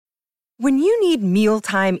When you need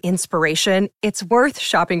mealtime inspiration, it's worth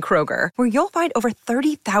shopping Kroger, where you'll find over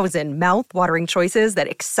 30,000 mouth-watering choices that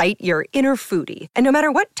excite your inner foodie. And no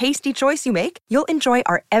matter what tasty choice you make, you'll enjoy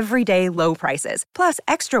our everyday low prices, plus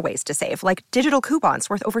extra ways to save, like digital coupons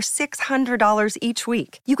worth over $600 each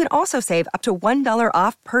week. You can also save up to $1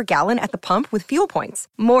 off per gallon at the pump with fuel points.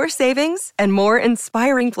 More savings and more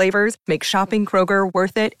inspiring flavors make shopping Kroger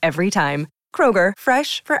worth it every time. Kroger,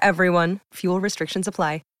 fresh for everyone. Fuel restrictions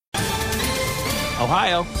apply.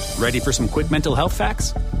 Ohio, ready for some quick mental health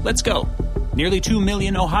facts? Let's go. Nearly 2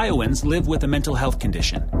 million Ohioans live with a mental health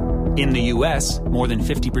condition. In the U.S., more than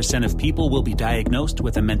 50% of people will be diagnosed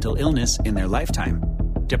with a mental illness in their lifetime.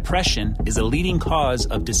 Depression is a leading cause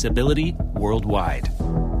of disability worldwide.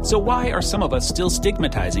 So why are some of us still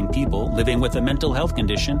stigmatizing people living with a mental health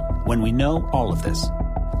condition when we know all of this?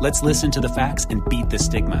 Let's listen to the facts and beat the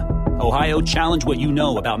stigma. Ohio, challenge what you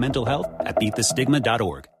know about mental health at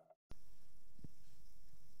beatthestigma.org.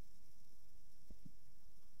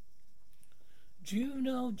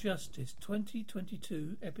 Juvenile Justice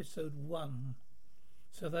 2022 Episode 1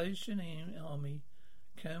 Salvation Army.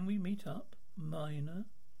 Can we meet up? Minor.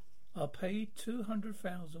 Are paid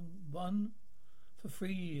 $200,001 for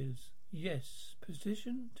 3 years. Yes.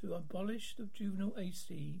 Petition to abolish the juvenile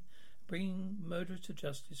AC, bringing murderers to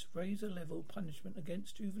justice, raise the level of punishment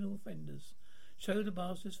against juvenile offenders, show the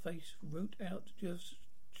bastard's face, root out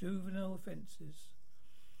juvenile offences.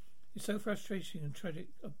 It's so frustrating and tragic.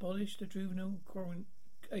 Abolish the juvenile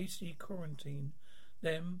AC quarantine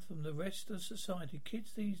them from the rest of society.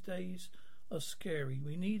 Kids these days are scary.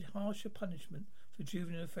 We need harsher punishment for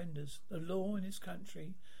juvenile offenders. The law in this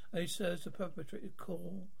country only serves the perpetrator.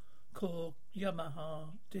 Core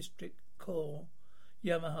Yamaha District Core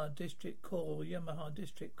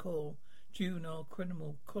Juvenile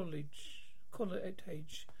Criminal College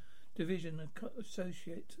Division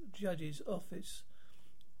Associate Judge's Office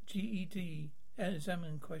GED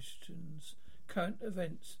examine questions, current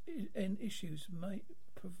events and issues.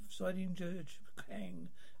 Presiding Judge Kang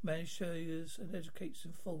manages and educates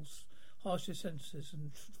in false, harsher sentences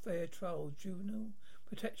and fair trial. Juvenile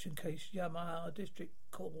protection case, Yamaha District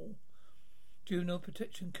Court. Juvenile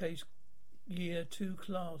protection case, Year 2,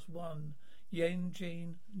 Class 1. Yen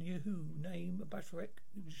Jane Yehu, name Basharek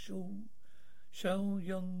Shou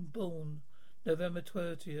Young, born November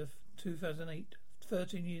 30th, 2008.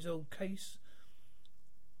 13 years old, case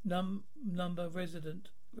number resident.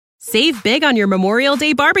 Save big on your Memorial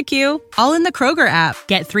Day barbecue, all in the Kroger app.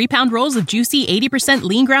 Get 3-pound rolls of juicy 80%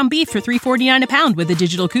 lean ground beef for $3.49 a pound with a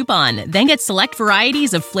digital coupon. Then get select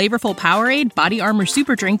varieties of flavorful Powerade, Body Armor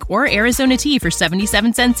Super Drink, or Arizona tea for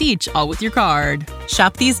 77 cents each, all with your card.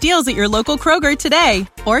 Shop these deals at your local Kroger today,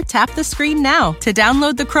 or tap the screen now to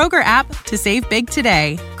download the Kroger app to save big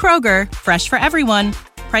today. Kroger, fresh for everyone.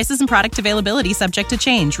 Prices and product availability subject to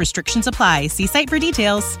change. Restrictions apply. See site for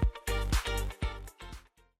details.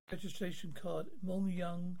 Registration card. Mong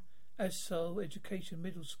Young, Seoul Education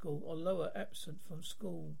Middle School or lower, absent from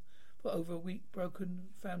school for over a week. Broken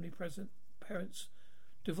family parents,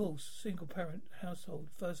 divorce, single parent household.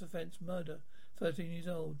 First offence, murder. 13 years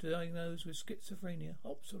old, diagnosed with schizophrenia,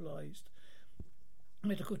 hospitalized.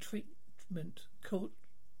 Medical treatment. Court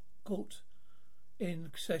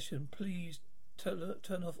in session. Please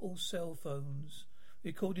turn off all cell phones.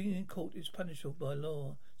 Recording in court is punishable by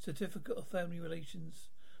law. Certificate of family relations.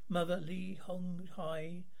 Mother Lee Hong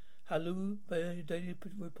Hai, Halu, Daily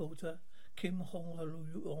Reporter. Kim Hong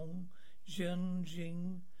Halu Ong, Zheng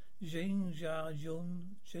Jing, Zheng Jia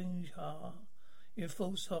Jun, Zheng Ha.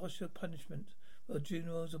 Enforce harsher punishment for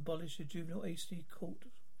juveniles. Abolish the juvenile AC court.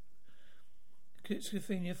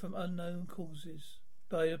 Schizophrenia from unknown causes.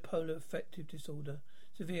 Bipolar affective disorder.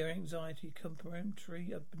 Severe anxiety,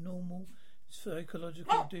 complementary, abnormal,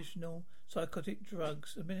 psychological, additional, psychotic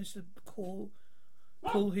drugs. Administered call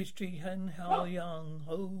history, Han Hao Yang,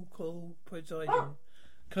 Ho Ko presiding.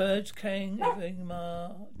 Clerge Kang,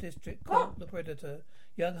 Evingma District Court, the predator.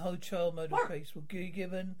 Young Ho child murder case will be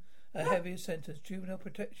given a heavier sentence. Juvenile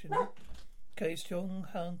protection case, Jong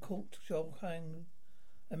Han Court, Jong Han,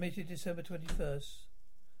 admitted December 21st,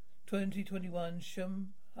 2021.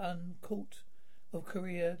 Shum Han Court of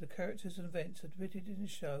Korea. The characters and events admitted in the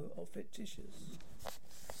show are fictitious.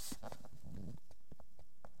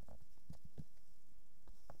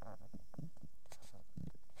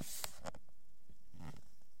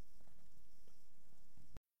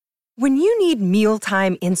 When you need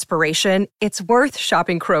mealtime inspiration, it's worth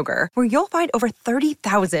shopping Kroger, where you'll find over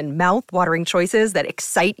 30,000 mouth-watering choices that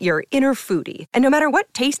excite your inner foodie. And no matter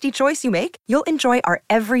what tasty choice you make, you'll enjoy our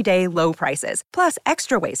everyday low prices, plus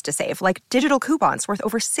extra ways to save, like digital coupons worth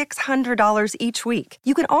over $600 each week.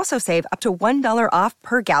 You can also save up to $1 off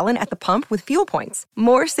per gallon at the pump with fuel points.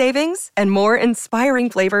 More savings and more inspiring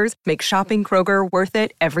flavors make shopping Kroger worth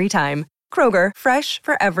it every time. Kroger, fresh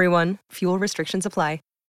for everyone. Fuel restrictions apply.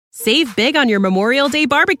 Save big on your Memorial Day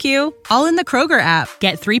barbecue, all in the Kroger app.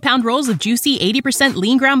 Get 3-pound rolls of juicy 80%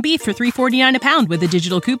 lean ground beef for $3.49 a pound with a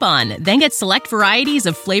digital coupon. Then get select varieties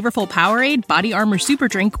of flavorful Powerade, Body Armor Super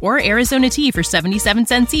Drink, or Arizona tea for 77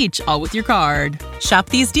 cents each, all with your card. Shop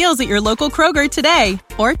these deals at your local Kroger today,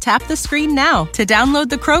 or tap the screen now to download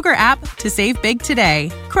the Kroger app to save big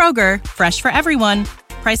today. Kroger, fresh for everyone.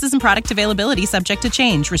 Prices and product availability subject to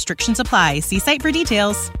change. Restrictions apply. See site for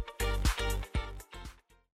details.